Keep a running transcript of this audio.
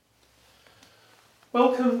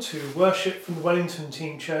Welcome to worship from the Wellington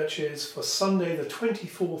Team Churches for Sunday the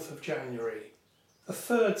 24th of January, the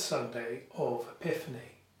third Sunday of Epiphany.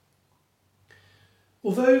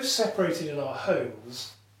 Although separated in our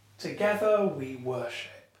homes, together we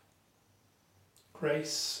worship.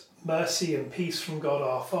 Grace, mercy and peace from God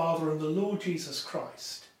our Father and the Lord Jesus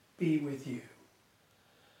Christ be with you.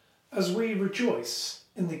 As we rejoice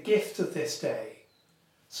in the gift of this day,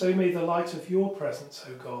 so may the light of your presence,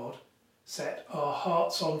 O God, set our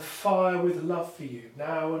hearts on fire with love for you,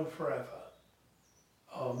 now and forever.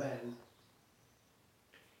 Amen.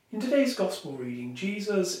 In today's Gospel reading,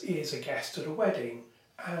 Jesus is a guest at a wedding,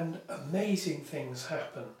 and amazing things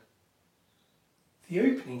happen. The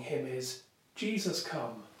opening hymn is, Jesus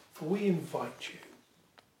Come, for we invite you.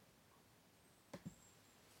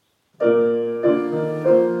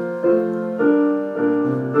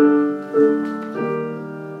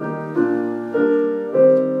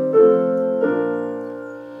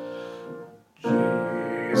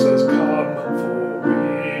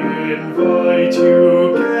 Invite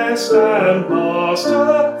you, guest and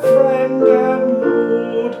master, friend and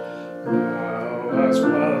lord. Now as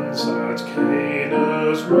once at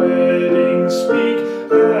Cana's wedding speak,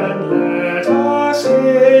 and let us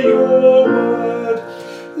hear your word.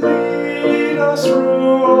 Lead us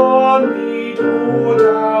through our need, or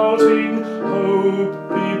doubting, hope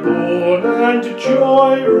be born and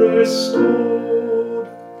joy restored.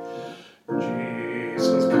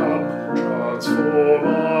 Jesus come, transform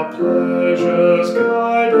our pleasures,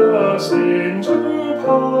 guide us into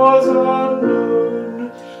paths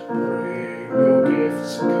unknown. Bring your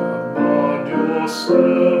gifts, command your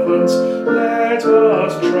servants, let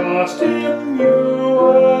us trust in you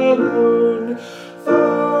alone.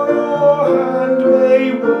 Though your hand may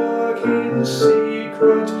work in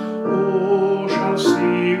secret, all shall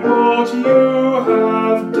see what you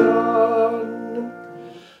have done.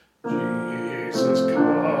 Jesus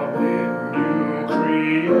come in new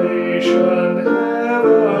creation,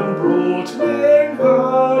 heaven brought in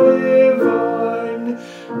power divine.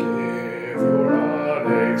 Give your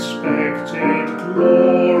unexpected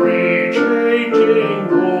glory, changing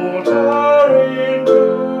water into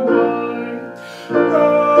wine.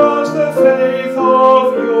 Rouse the faith of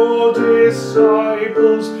your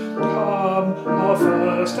disciples, come our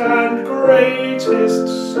first and greatest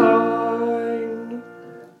sign.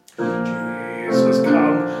 Jesus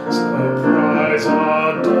come, surprise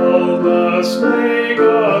our dullness, make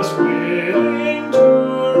us willing to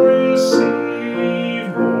receive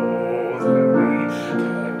more than we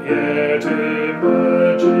can yet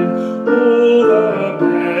imagine, all the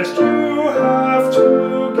best you have to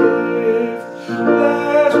give.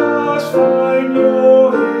 Let us find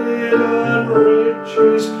your hidden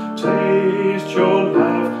riches, taste your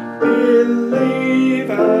love, believe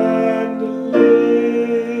and live.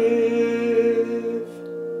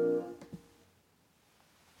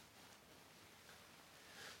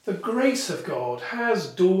 The grace of God has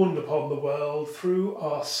dawned upon the world through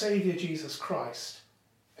our Saviour Jesus Christ,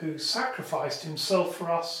 who sacrificed himself for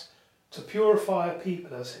us to purify a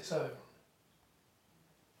people as his own.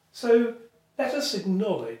 So let us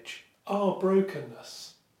acknowledge our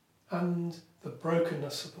brokenness and the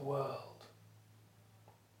brokenness of the world.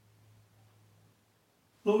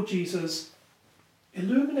 Lord Jesus,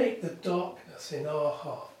 illuminate the darkness in our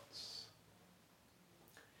hearts.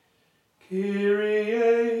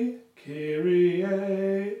 Kyrie, Kyrie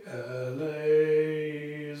eleison.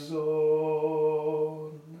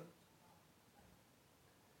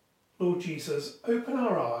 Lord Jesus, open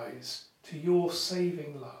our eyes to your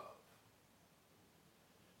saving love.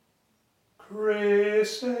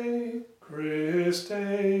 Christe,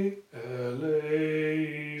 Christe eleison.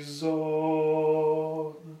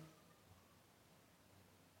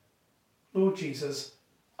 Lord Jesus,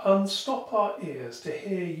 unstop our ears to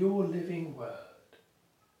hear your living word.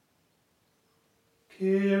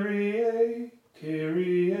 Kyrie,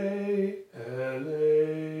 Kyrie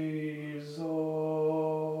eleison.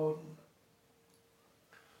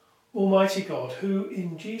 Almighty God, who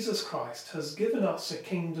in Jesus Christ has given us a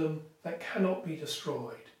kingdom that cannot be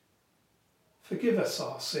destroyed, forgive us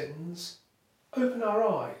our sins, open our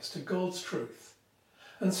eyes to God's truth,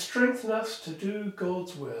 and strengthen us to do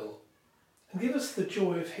God's will, and give us the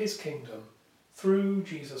joy of his kingdom through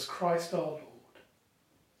Jesus Christ our Lord.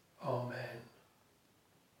 Amen.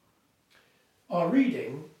 Our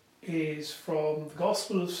reading is from the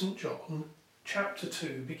Gospel of St. John, chapter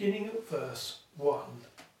 2, beginning at verse 1.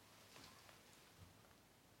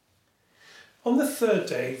 On the third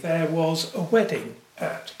day there was a wedding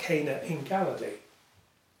at Cana in Galilee.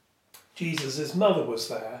 Jesus' mother was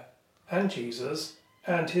there, and Jesus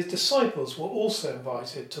and his disciples were also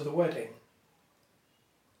invited to the wedding.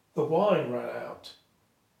 The wine ran out.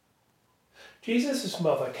 Jesus'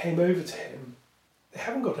 mother came over to him. "They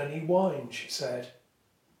haven't got any wine," she said.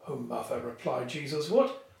 "Oh, mother," replied Jesus,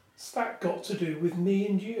 "what's that got to do with me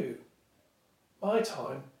and you? My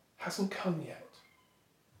time hasn't come yet."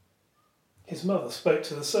 His mother spoke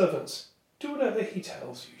to the servants. "Do whatever he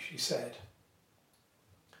tells you," she said.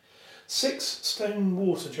 6 stone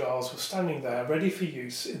water jars were standing there ready for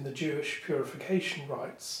use in the Jewish purification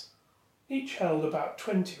rites. Each held about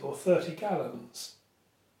 20 or 30 gallons.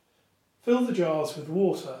 "Fill the jars with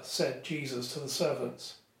water," said Jesus to the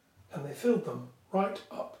servants, and they filled them right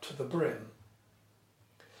up to the brim.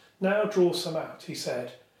 "Now draw some out," he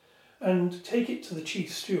said, "and take it to the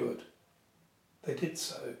chief steward." They did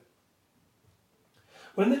so.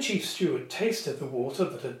 When the chief steward tasted the water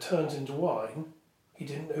that had turned into wine, he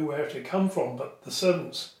didn't know where it had come from, but the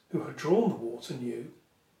servants who had drawn the water knew.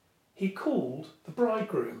 He called the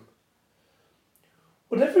bridegroom.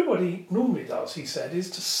 "What everybody normally does," he said,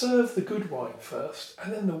 "is to serve the good wine first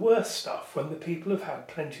and then the worse stuff when the people have had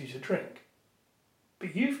plenty to drink.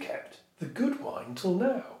 But you've kept the good wine till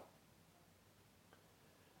now."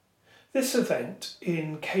 This event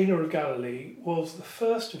in Cana of Galilee was the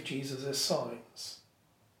first of Jesus' signs.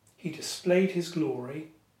 He displayed his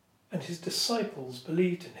glory, and his disciples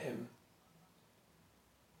believed in him.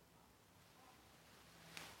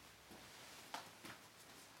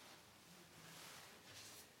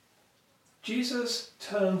 Jesus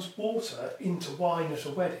turns water into wine at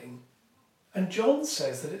a wedding, and John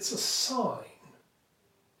says that it's a sign.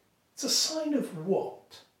 It's a sign of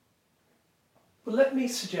what? Well, let me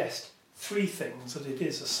suggest 3 things that it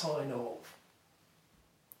is a sign of.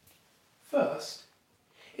 First,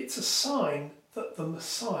 it's a sign that the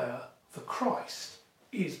Messiah, the Christ,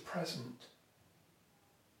 is present.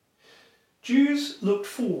 Jews looked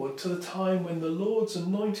forward to the time when the Lord's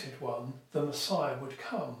anointed one, the Messiah, would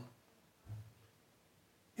come.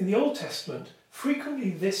 In the Old Testament, frequently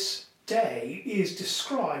this day is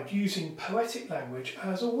described using poetic language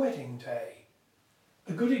as a wedding day.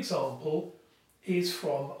 A good example is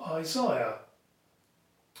from Isaiah,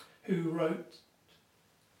 who wrote,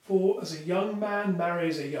 "For as a young man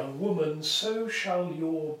marries a young woman, so shall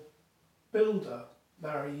your builder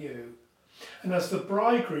marry you. And as the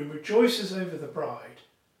bridegroom rejoices over the bride,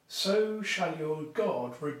 so shall your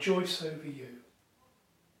God rejoice over you."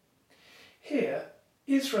 Here,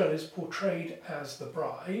 Israel is portrayed as the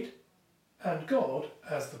bride and God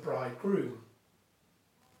as the bridegroom.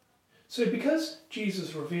 So because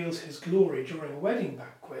Jesus reveals his glory during a wedding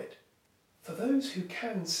banquet, for those who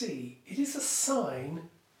can see, it is a sign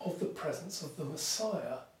of the presence of the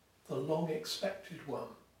Messiah, the long-expected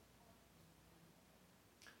one.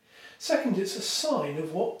 Second, it's a sign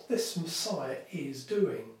of what this Messiah is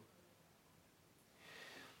doing.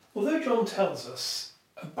 Although John tells us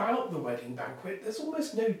about the wedding banquet, there's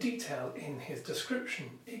almost no detail in his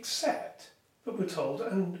description, except that we're told,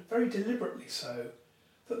 and very deliberately so,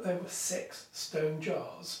 that there were 6 stone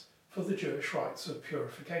jars for the Jewish rites of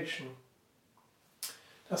purification.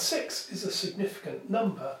 Now 6 is a significant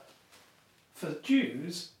number. For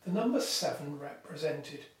Jews, the number 7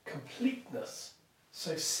 represented completeness,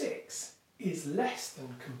 so 6 is less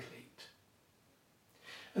than complete.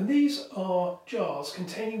 And these are jars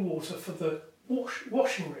containing water for the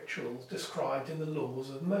washing rituals described in the laws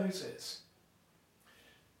of Moses.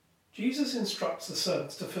 Jesus instructs the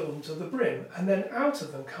servants to fill them to the brim, and then out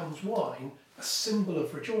of them comes wine, a symbol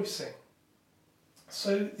of rejoicing.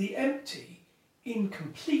 So the empty,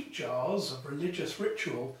 incomplete jars of religious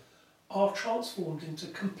ritual are transformed into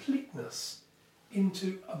completeness,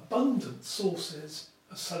 into abundant sources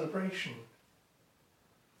of celebration.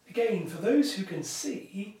 Again, for those who can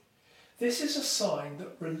see, this is a sign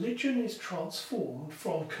that religion is transformed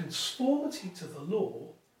from conformity to the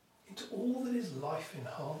law into all that is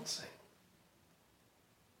life-enhancing.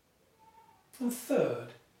 And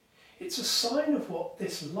third, it's a sign of what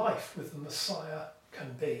this life with the Messiah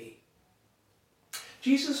can be.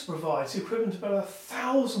 Jesus provides the equivalent of about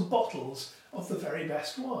 1,000 bottles of the very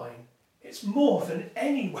best wine. It's more than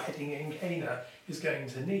any wedding in Cana is going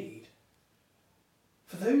to need.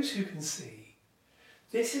 For those who can see,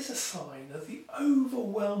 this is a sign of the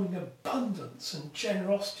overwhelming abundance and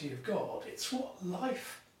generosity of God. It's what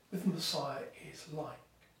life with Messiah is like.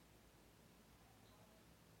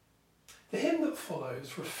 The hymn that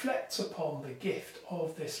follows reflects upon the gift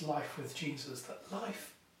of this life with Jesus, that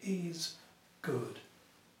life is good.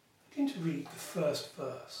 I'm going to read the first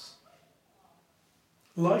verse.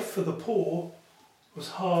 Life for the poor was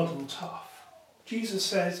hard and tough. Jesus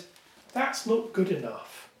says, that's not good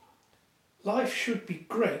enough. Life should be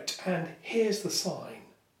great, and here's the sign.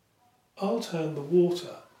 I'll turn the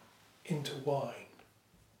water into wine.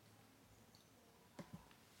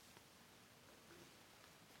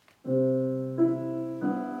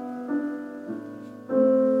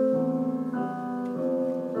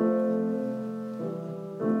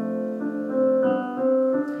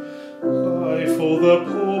 Life for the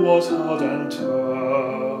poor was hard and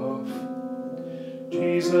tough.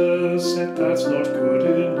 Jesus said that's not good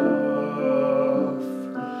enough.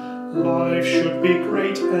 Life should be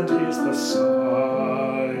great, and here's the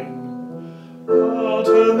sign. I'll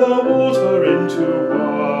turn the water into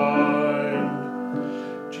wine.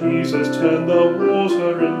 Jesus turned the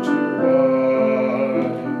water into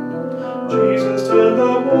wine. Jesus turned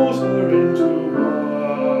the water into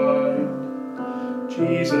wine.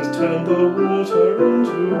 Jesus turned the water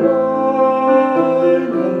into wine,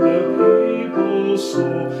 and the people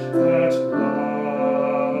saw that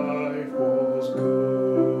life was good.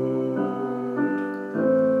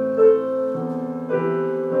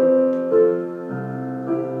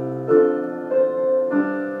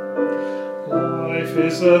 Life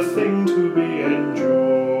is a thing to be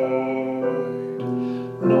enjoyed,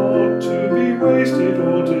 not to be wasted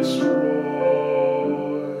or destroyed.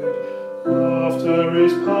 Laughter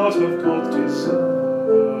is part of God's design.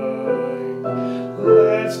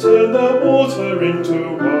 Let's turn the water into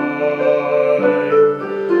wine.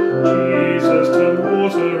 Jesus turned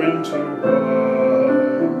water into wine.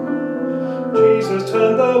 Jesus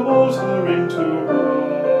turned the water into wine.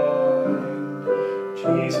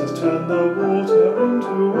 Jesus turned the water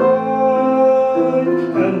into wine,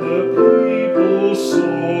 and the people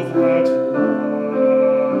saw that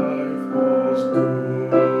life was good.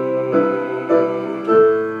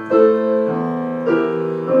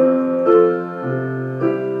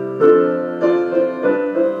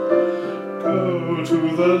 Go to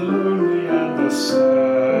the lonely and the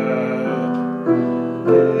sad,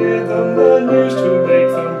 give them the news to make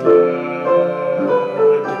them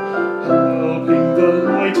glad, helping the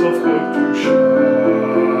light of hope to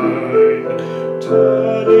shine,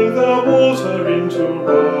 turning the water into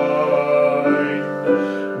wine.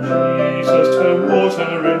 Jesus turned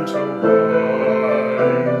water into wine.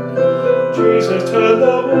 Jesus turned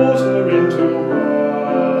the water into wine.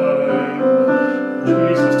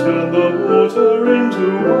 Jesus turned the water into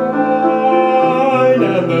wine,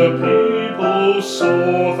 and the people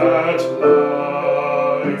saw that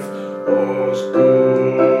life was good.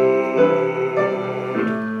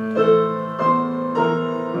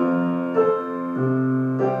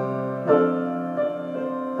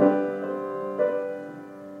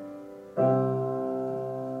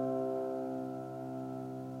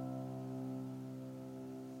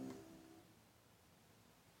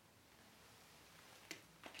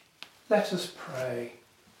 Let us pray.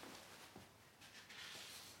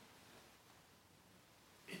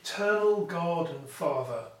 Eternal God and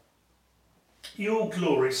Father, your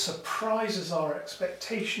glory surprises our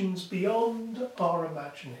expectations beyond our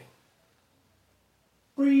imagining.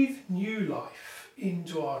 Breathe new life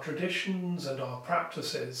into our traditions and our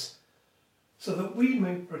practices, so that we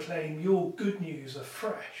may proclaim your good news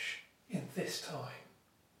afresh in this time.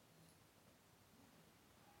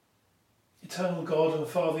 Eternal God and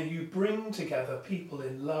Father, you bring together people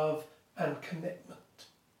in love and commitment.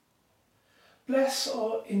 Bless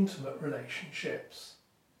our intimate relationships,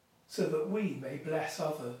 so that we may bless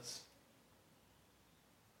others.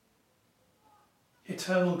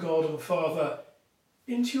 Eternal God and Father,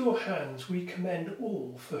 into your hands we commend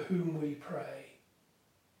all for whom we pray.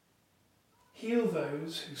 Heal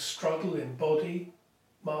those who struggle in body,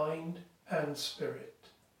 mind and spirit,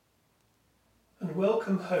 and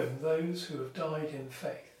welcome home those who have died in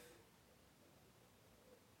faith.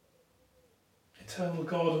 Eternal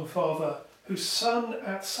God and Father, whose Son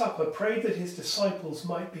at supper prayed that his disciples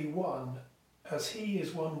might be one, as he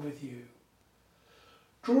is one with you.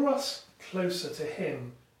 Draw us closer to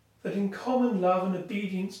him, that in common love and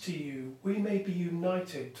obedience to you we may be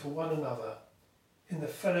united to one another in the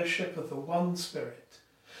fellowship of the one Spirit,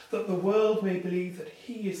 that the world may believe that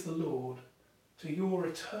he is the Lord, to your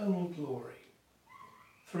eternal glory.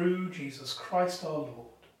 Through Jesus Christ our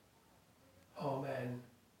Lord. Amen.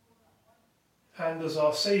 And as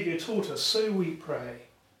our Saviour taught us, so we pray.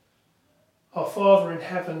 Our Father in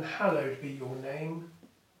heaven, hallowed be your name.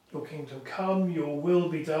 Your kingdom come, your will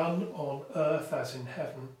be done on earth as in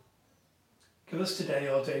heaven. Give us today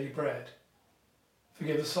our daily bread.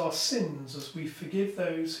 Forgive us our sins as we forgive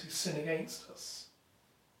those who sin against us.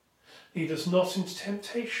 Lead us not into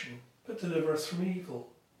temptation, but deliver us from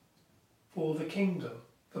evil. For the kingdom,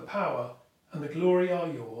 the power and the glory are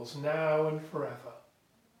yours, now and forever.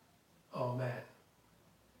 Amen.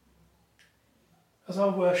 As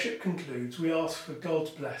our worship concludes, we ask for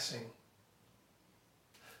God's blessing.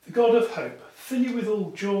 The God of hope, fill you with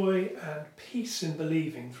all joy and peace in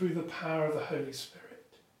believing through the power of the Holy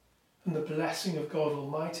Spirit, and the blessing of God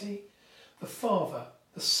Almighty, the Father,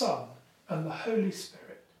 the Son, and the Holy Spirit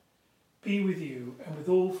be with you and with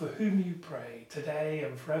all for whom you pray, today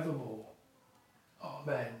and forevermore.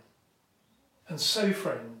 Amen. And so,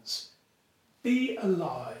 friends, be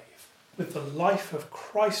alive with the life of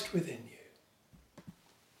Christ within you.